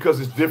trainings because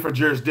it's different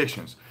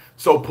jurisdictions.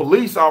 So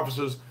police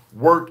officers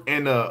work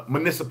in a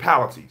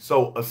municipality.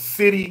 So a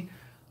city,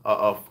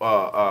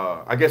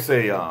 I guess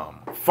a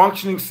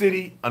functioning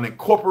city, an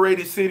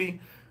incorporated city.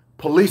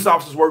 Police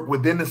officers work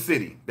within the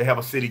city. They have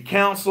a city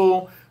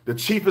council. The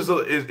chief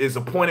is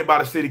appointed by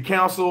the city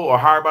council or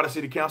hired by the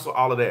city council,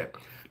 all of that.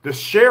 The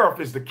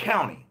sheriff is the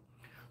county.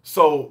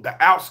 So the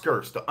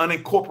outskirts, the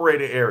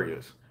unincorporated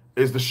areas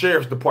is the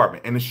sheriff's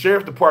department. And the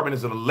sheriff's department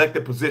is an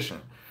elected position.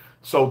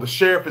 So the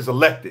sheriff is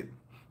elected.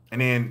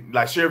 And then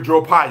like Sheriff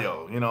Joe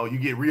Payo, you know, you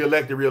get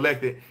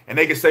reelected, and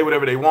they can say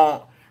whatever they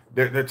want.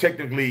 They're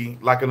technically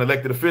like an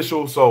elected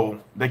official,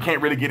 so they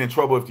can't really get in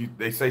trouble if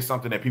they say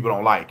something that people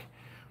don't like.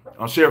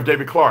 Sheriff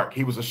David Clark,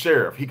 he was a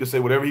sheriff. He could say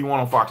whatever he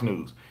wanted on Fox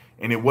News,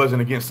 and it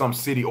wasn't against some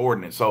city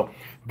ordinance. So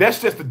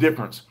that's just the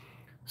difference.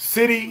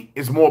 City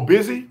is more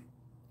busy.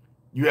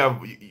 You're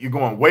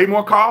going way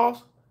more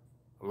calls,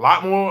 a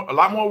lot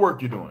more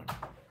work you're doing.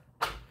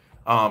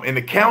 In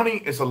the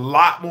county, it's a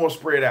lot more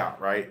spread out,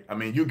 right? I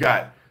mean, you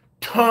got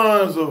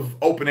tons of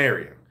open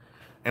area.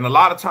 And a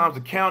lot of times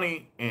the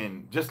county,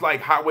 and just like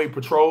highway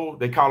patrol,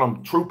 they call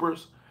them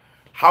troopers.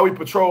 Highway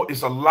patrol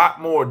is a lot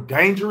more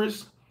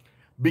dangerous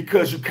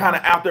because you're kind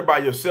of out there by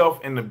yourself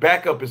and the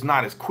backup is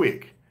not as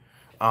quick.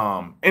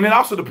 And it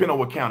also depends on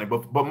what county,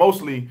 but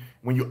mostly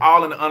when you're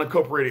all in the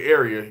unincorporated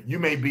area, you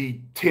may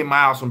be 10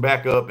 miles from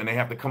backup and they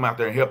have to come out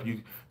there and help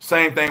you.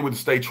 Same thing with the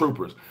state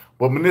troopers.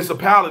 But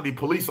municipality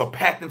police are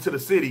packed into the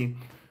city.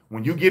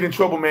 When you get in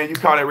trouble, man, you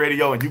call that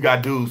radio and you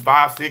got dudes,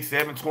 5, 6,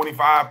 7,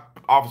 25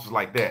 officers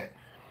like that.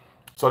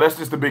 So that's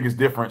just the biggest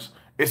difference.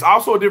 It's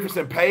also a difference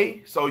in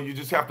pay, so you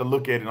just have to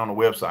look at it on the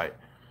website.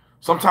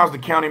 Sometimes the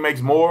county makes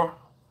more,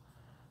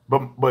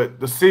 but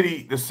the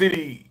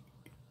city,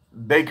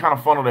 they kind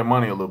of funnel their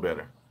money a little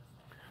better.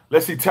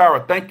 Let's see,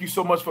 Tara, thank you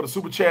so much for the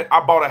super chat.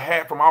 I bought a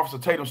hat from Officer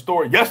Tatum's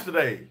store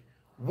yesterday.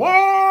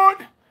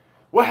 What?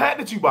 What hat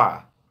did you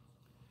buy?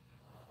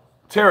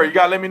 Tara, you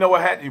got to let me know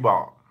what hat you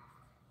bought.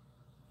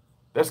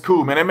 That's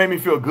cool, man. That made me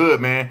feel good,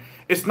 man.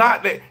 It's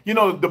not that, you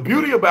know, the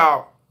beauty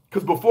about,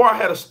 because before I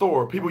had a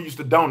store, people used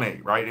to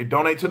donate, right? They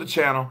donate to the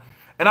channel.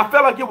 And I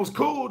felt like it was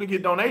cool to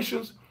get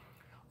donations,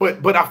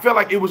 but I felt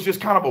like it was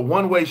just kind of a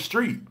one-way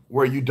street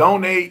where you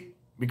donate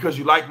because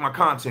you like my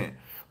content.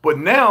 But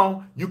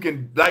now you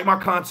can like my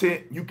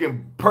content, you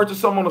can purchase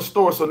something on the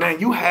store. So now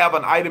you have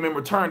an item in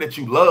return that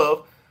you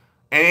love,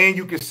 and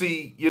you can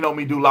see, you know,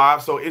 me do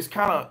live. So it's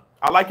kind of,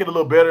 I like it a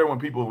little better when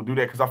people do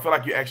that because I feel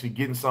like you're actually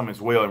getting something as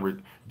well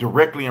and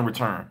directly in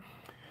return.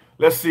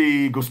 Let's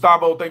see,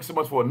 Gustavo, thanks so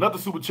much for another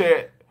super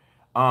chat.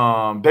 They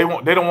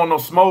don't want no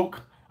smoke.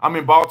 I'm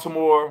in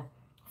Baltimore,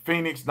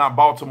 Phoenix, not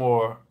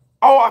Baltimore.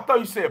 Oh, I thought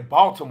you said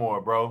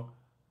Baltimore, bro.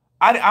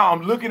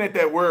 I'm looking at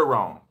that word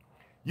wrong.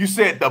 You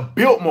said the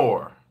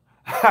Biltmore.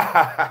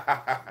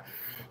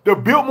 The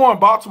Biltmore and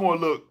Baltimore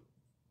look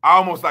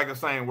almost like the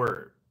same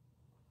word.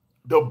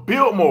 The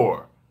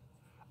Biltmore.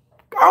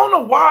 I don't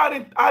know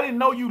why I didn't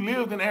know you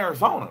lived in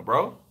Arizona,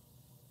 bro.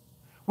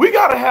 We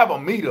got to have a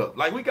meetup.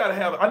 Like, we got to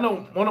have, I know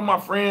one of my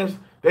friends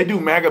They do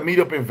MAGA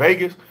meetup in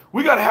Vegas.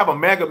 We got to have a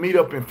MAGA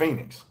meetup in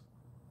Phoenix.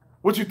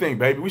 What you think,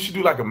 baby? We should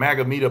do like a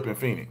MAGA meetup in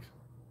Phoenix.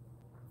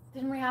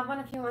 Didn't we have one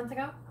a few months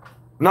ago?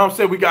 No, I'm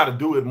saying we got to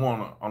do it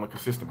more on a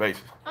consistent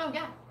basis. Oh,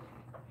 yeah.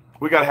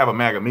 We got to have a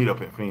MAGA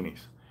meetup in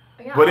Phoenix.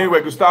 Yeah, But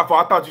anyway, Gustavo,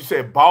 I thought you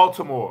said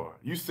Baltimore.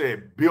 You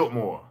said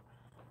Biltmore.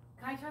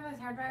 Can I turn this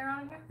hairdryer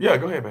on here? Yeah,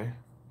 go ahead, baby.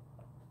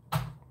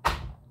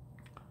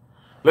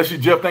 Let's see,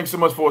 Jeff, thanks so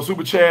much for a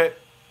super chat.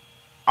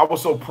 I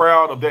was so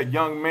proud of that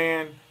young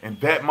man in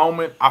that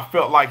moment. I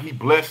felt like he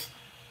blessed.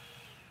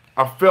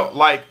 I felt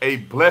like a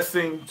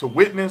blessing to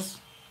witness.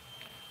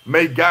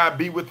 May God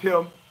be with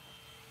him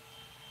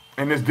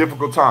in this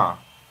difficult time.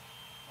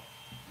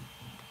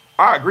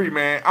 I agree,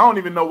 man. I don't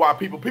even know why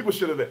people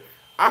should have.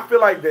 I feel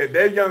like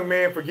that young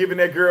man forgiving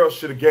that girl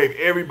should have gave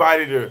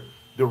everybody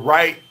the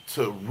right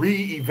to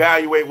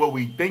reevaluate what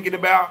we thinking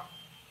about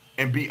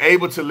and be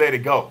able to let it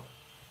go.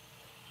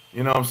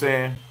 You know what I'm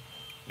saying?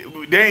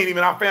 They ain't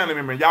even our family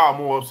member. Y'all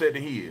more upset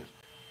than he is.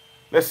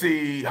 Let's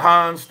see.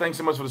 Hans, thanks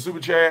so much for the super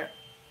chat.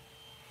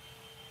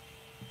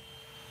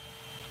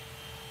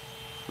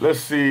 Let's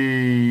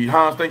see.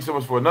 Hans, thanks so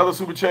much for another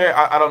super chat.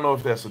 I don't know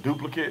if that's a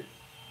duplicate.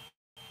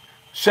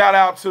 Shout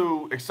out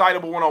to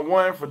Excitable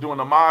 101 for doing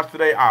the mods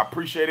today. I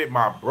appreciate it,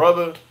 my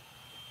brother.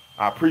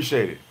 I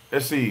appreciate it.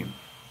 Let's see.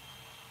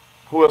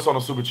 Who else on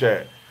the super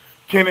chat?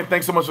 Kenneth,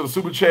 thanks so much for the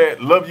super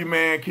chat. Love you,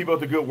 man. Keep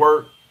up the good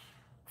work.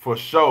 For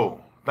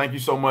sure. Thank you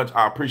so much.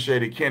 I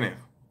appreciate it, Kenneth.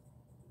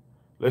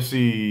 Let's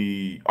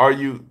see.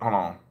 Hold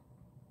on.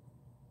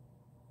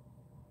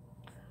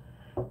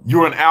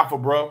 You're an alpha,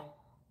 bro.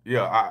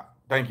 Yeah,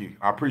 thank you.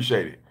 I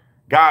appreciate it.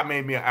 God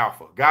made me an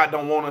alpha. God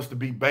don't want us to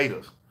be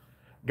betas.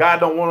 God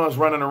don't want us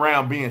running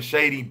around being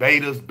shady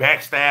betas,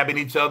 backstabbing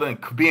each other and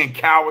being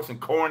cowards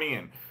and corny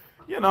and,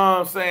 you know what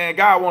I'm saying?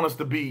 God want us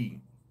to be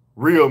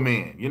real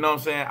men. You know what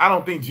I'm saying? I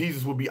don't think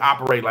Jesus would be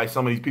operating like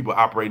some of these people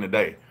operating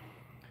today.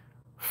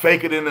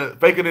 Fake it in a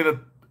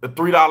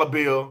 $3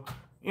 bill,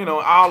 you know,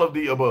 all of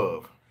the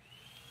above.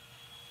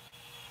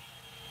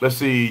 Let's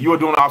see. You are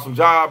doing an awesome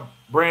job,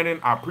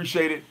 Brandon. I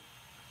appreciate it.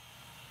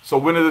 So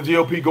when is the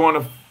GOP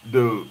going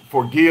to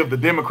forgive the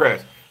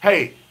Democrats?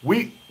 Hey,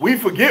 we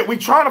forget. We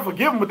trying to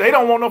forgive them, but they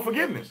don't want no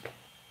forgiveness.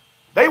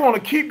 They want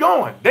to keep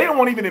going. They don't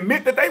want to even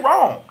admit that they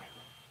wrong.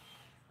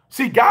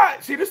 See,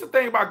 this is the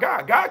thing about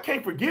God. God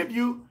can't forgive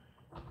you.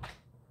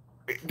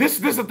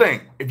 This is the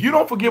thing. If you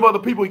don't forgive other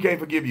people, he can't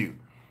forgive you.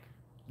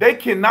 They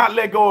cannot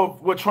let go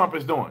of what Trump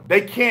is doing.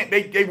 They can't.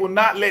 They will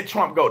not let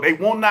Trump go. They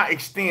will not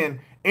extend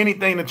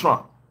anything to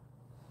Trump.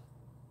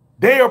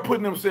 They are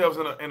putting themselves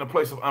in a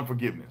place of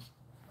unforgiveness,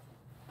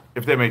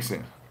 if that makes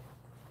sense.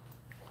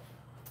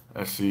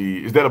 Let's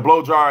see. Is that a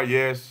blow dryer?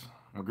 Yes.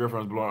 My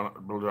girlfriend's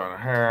blow drying her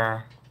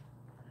hair.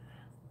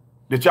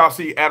 Did y'all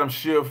see Adam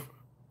Schiff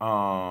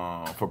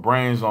for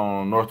brains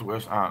on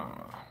Northwest? I don't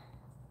know.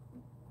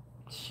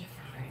 Schiff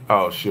for brains.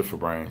 Oh, Schiff for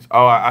brains.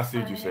 Oh, I see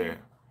what you said.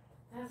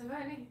 That's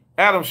funny.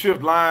 Adam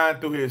Schiff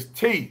lying through his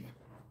teeth.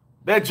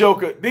 That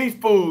joker, these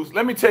fools,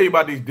 let me tell you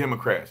about these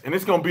Democrats. And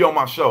it's going to be on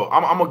my show.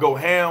 I'm going to go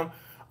ham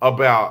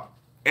about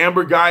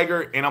Amber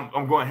Guyger, and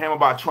I'm going ham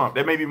about Trump.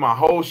 That may be my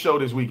whole show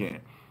this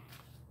weekend.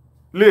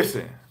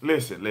 Listen.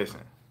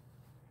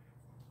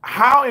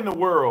 How in the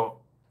world,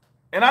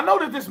 and I know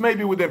that this may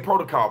be within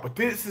protocol, but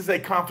this is a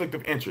conflict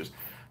of interest.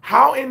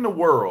 How in the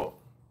world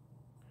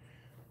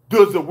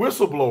does the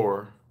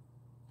whistleblower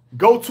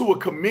go to a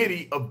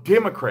committee of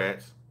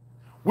Democrats,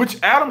 which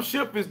Adam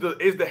Schiff is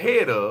the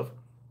head of,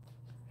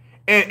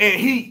 and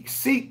he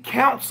seek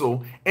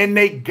counsel, and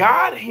they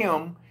guide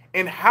him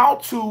in how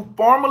to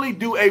formally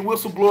do a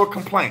whistleblower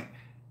complaint?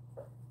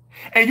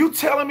 And you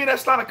telling me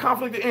that's not a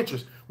conflict of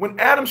interest? When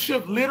Adam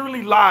Schiff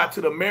literally lied to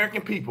the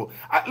American people.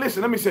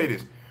 Listen, let me say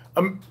this.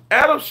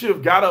 Adam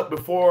Schiff got up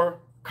before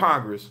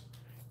Congress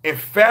and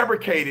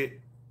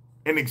fabricated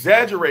and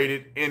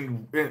exaggerated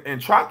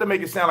and tried to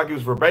make it sound like it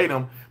was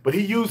verbatim, but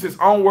he used his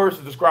own words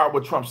to describe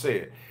what Trump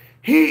said.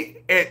 He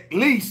at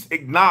least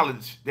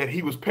acknowledged that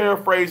he was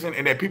paraphrasing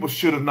and that people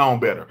should have known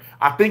better.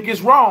 I think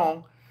it's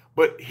wrong,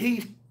 but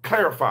he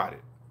clarified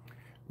it.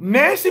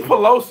 Nancy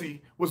Pelosi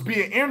was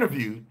being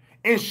interviewed,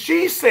 and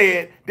she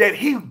said that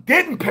he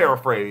didn't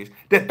paraphrase,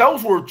 that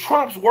those were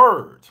Trump's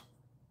words.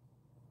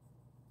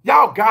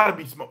 Y'all gotta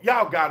be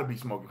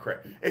smoking crack.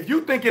 If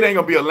you think it ain't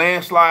gonna be a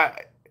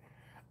landslide,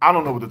 I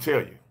don't know what to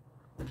tell you.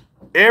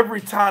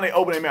 Every time they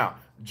open their mouth,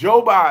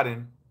 Joe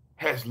Biden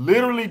has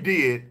literally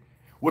did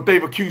what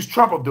they've accused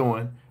Trump of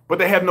doing, but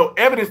they have no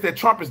evidence that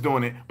Trump is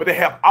doing it, but they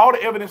have all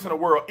the evidence in the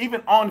world,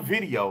 even on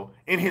video,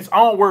 in his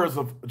own words,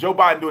 of Joe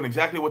Biden doing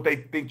exactly what they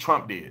think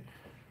Trump did.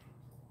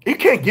 You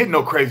can't get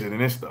no crazier than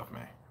this stuff,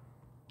 man.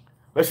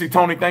 Let's see,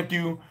 Tony, thank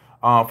you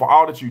for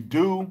all that you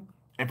do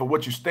and for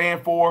what you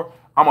stand for.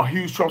 I'm a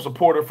huge Trump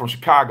supporter from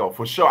Chicago,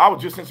 for sure. I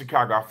was just in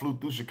Chicago. I flew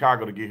through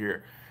Chicago to get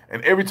here.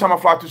 And every time I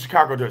fly through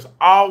Chicago, there's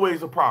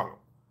always a problem.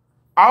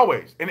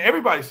 Always. And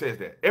everybody says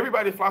that.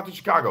 Everybody fly to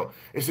Chicago.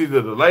 It's either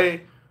a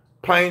delay,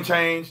 plane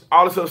change,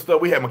 all this other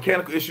stuff. We had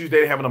mechanical issues. They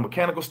didn't have enough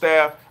mechanical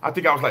staff. I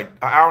think I was like an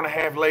hour and a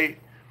half late.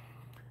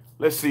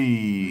 Let's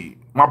see.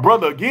 My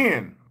brother,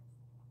 again,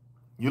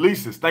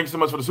 Ulysses, thank you so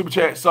much for the super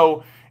chat.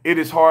 So it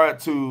is hard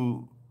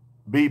to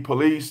be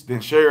police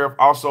than sheriff.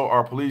 Also,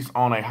 are police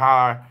on a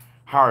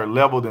higher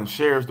level than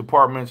sheriff's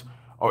departments,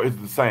 or is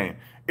it the same?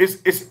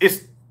 It's.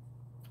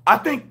 I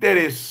think that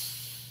is.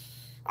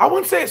 I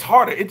wouldn't say it's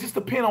harder. It just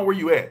depends on where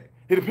you at.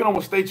 It depends on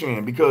what state you're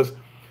in, because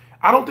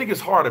I don't think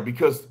it's harder,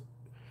 because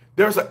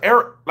there's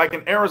like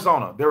in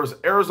Arizona, there is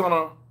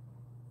Arizona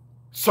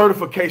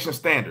certification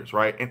standards,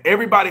 right? And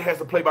everybody has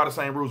to play by the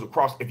same rules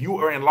across. If you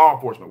are in law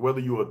enforcement, whether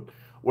you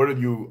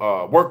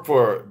work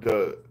for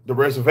the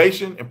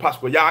reservation in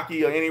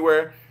Pasquayaki or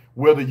anywhere,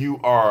 whether you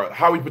are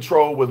highway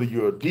patrol, whether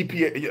you're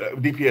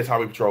DPS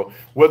highway patrol,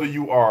 whether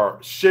you are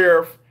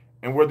sheriff,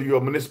 and whether you're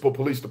a municipal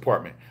police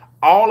department,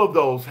 all of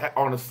those are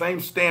on the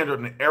same standard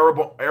in the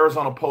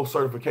Arizona post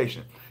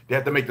certification. They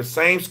have to make the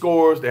same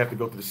scores. They have to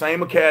go through the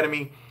same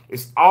academy.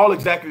 It's all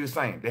exactly the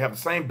same. They have the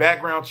same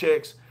background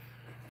checks.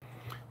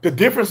 The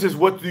difference is,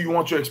 what do you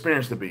want your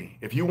experience to be?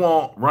 If you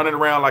want running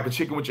around like a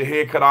chicken with your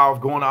head cut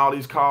off, going to all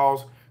these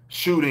calls,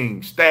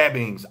 shooting,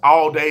 stabbings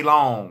all day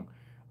long,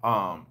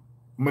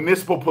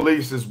 municipal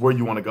police is where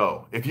you want to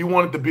go. If you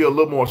want it to be a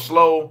little more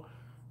slow,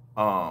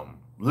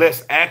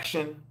 less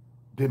action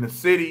than the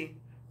city,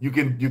 you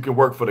can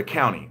work for the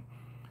county.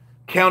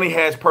 County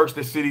has perks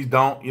that cities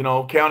don't. You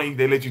know, county,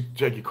 they let you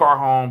take your car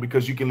home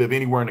because you can live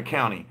anywhere in the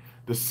county.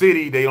 The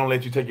city, they don't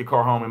let you take your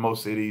car home in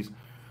most cities.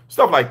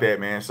 Stuff like that,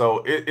 man.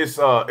 So it's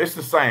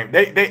the same.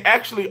 They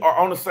actually are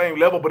on the same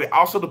level, but it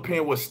also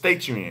depends what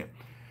state you're in.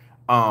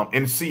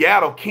 In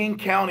Seattle, the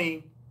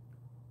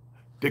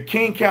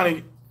King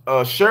County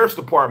Sheriff's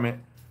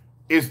Department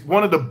is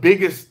one of the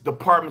biggest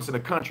departments in the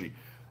country.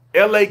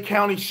 LA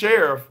County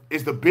Sheriff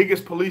is the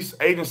biggest police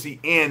agency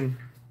in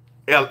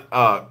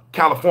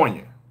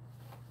California.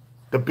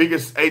 The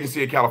biggest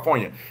agency in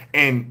California.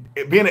 And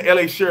being an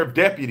LA Sheriff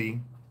deputy,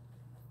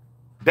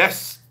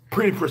 that's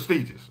pretty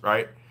prestigious,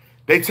 right?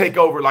 They take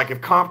over, like if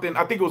Compton,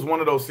 I think it was one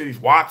of those cities,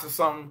 Watts or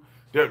something,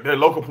 their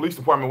local police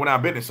department went out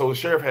of business, so the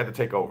sheriff had to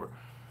take over.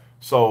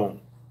 So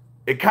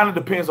it kind of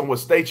depends on what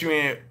state you're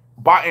in.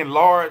 By and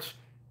large,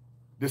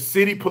 the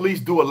city police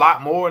do a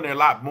lot more, and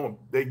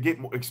they get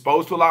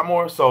exposed to a lot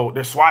more. So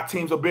their SWAT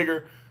teams are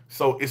bigger.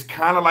 So it's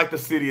kind of like the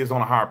city is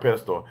on a higher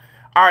pedestal.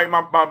 All right,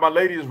 my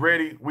lady is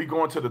ready. We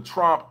going to the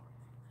Trump.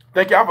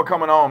 Thank y'all for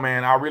coming on,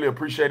 man. I really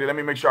appreciate it. Let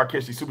me make sure I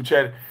catch these super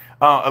chat.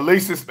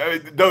 Alexis,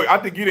 I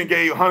think you didn't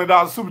gave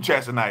 $100 super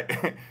chats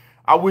tonight.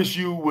 I wish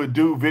you would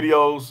do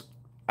videos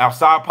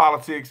outside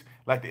politics,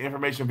 like the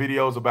information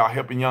videos about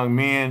helping young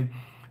men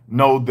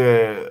know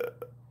the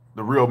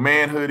real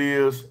manhood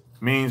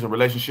means a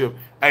relationship.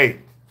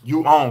 Hey,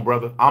 you on,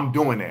 brother. I'm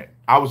doing that.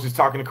 I was just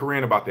talking to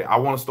Corinne about that. I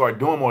want to start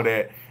doing more of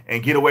that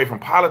and get away from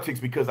politics,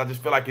 because I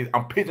just feel like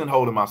I'm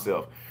pigeonholing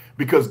myself,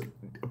 because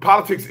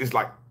politics is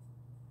like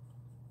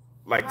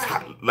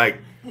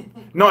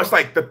no, it's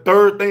like the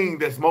third thing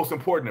that's most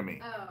important to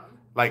me. Oh.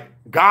 Like,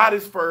 God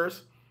is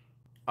first.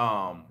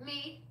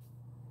 Me.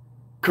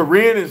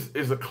 Corinne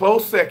is a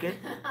close second.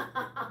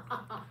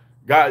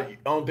 God, I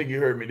don't think you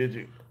heard me, did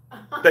you?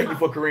 Thank you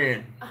for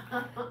Corinne.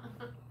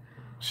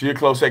 She a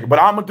close second. But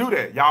I'm going to do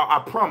that, y'all. I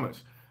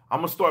promise. I'm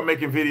going to start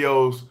making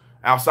videos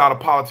outside of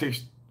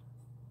politics,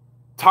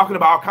 talking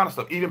about all kind of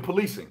stuff, even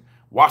policing.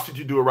 Why should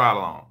you do a ride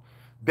along?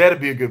 That'd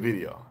be a good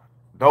video.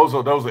 Those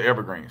are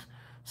evergreens.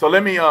 So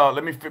let me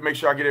make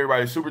sure I get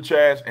everybody's super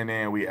chats, and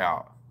then we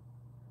out.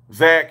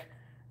 Zach,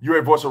 you're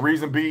a voice of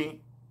reason,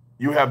 B.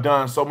 You have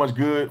done so much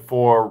good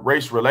for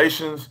race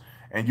relations,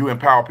 and you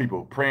empower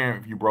people.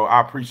 Praying for you, bro.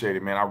 I appreciate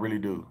it, man. I really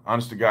do.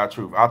 Honest to God,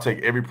 truth. I'll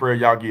take every prayer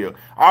y'all give.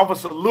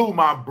 Officer Lou,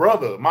 my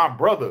brother.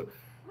 What's up?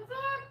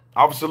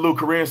 Officer Lou,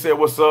 Corinne said,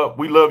 what's up?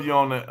 We love you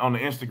on the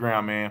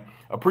Instagram, man.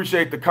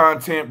 Appreciate the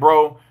content,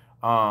 bro.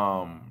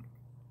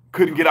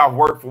 Couldn't get off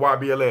work for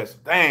YBLS.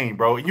 Dang,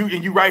 bro. And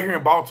you right here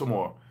in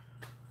Baltimore.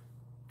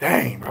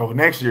 Dang, bro.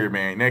 Next year,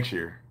 man. Next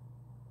year.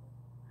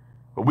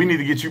 But we need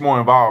to get you more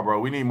involved, bro.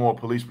 We need more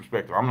police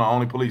perspective. I'm the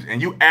only police,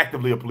 and you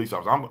actively a police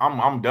officer.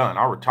 I'm done.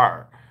 I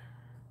retired.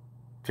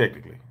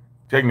 Technically,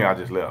 I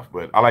just left,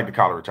 but I like to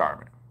call it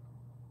retirement.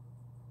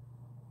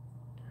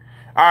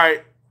 All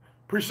right.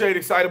 Appreciate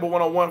Excitable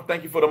 101.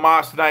 Thank you for the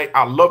mods tonight.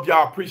 I love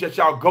y'all. Appreciate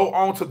y'all. Go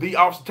on to the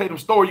Theofficertatum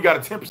store. You got a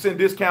 10%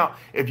 discount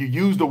if you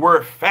use the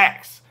word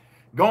facts.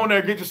 Go on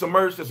there, get you some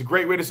merch. That's a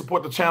great way to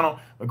support the channel,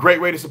 a great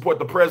way to support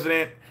the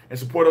president, and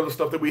support other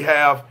stuff that we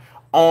have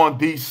on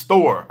the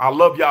store. I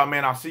love y'all,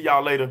 man. I'll see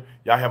y'all later.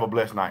 Y'all have a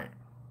blessed night.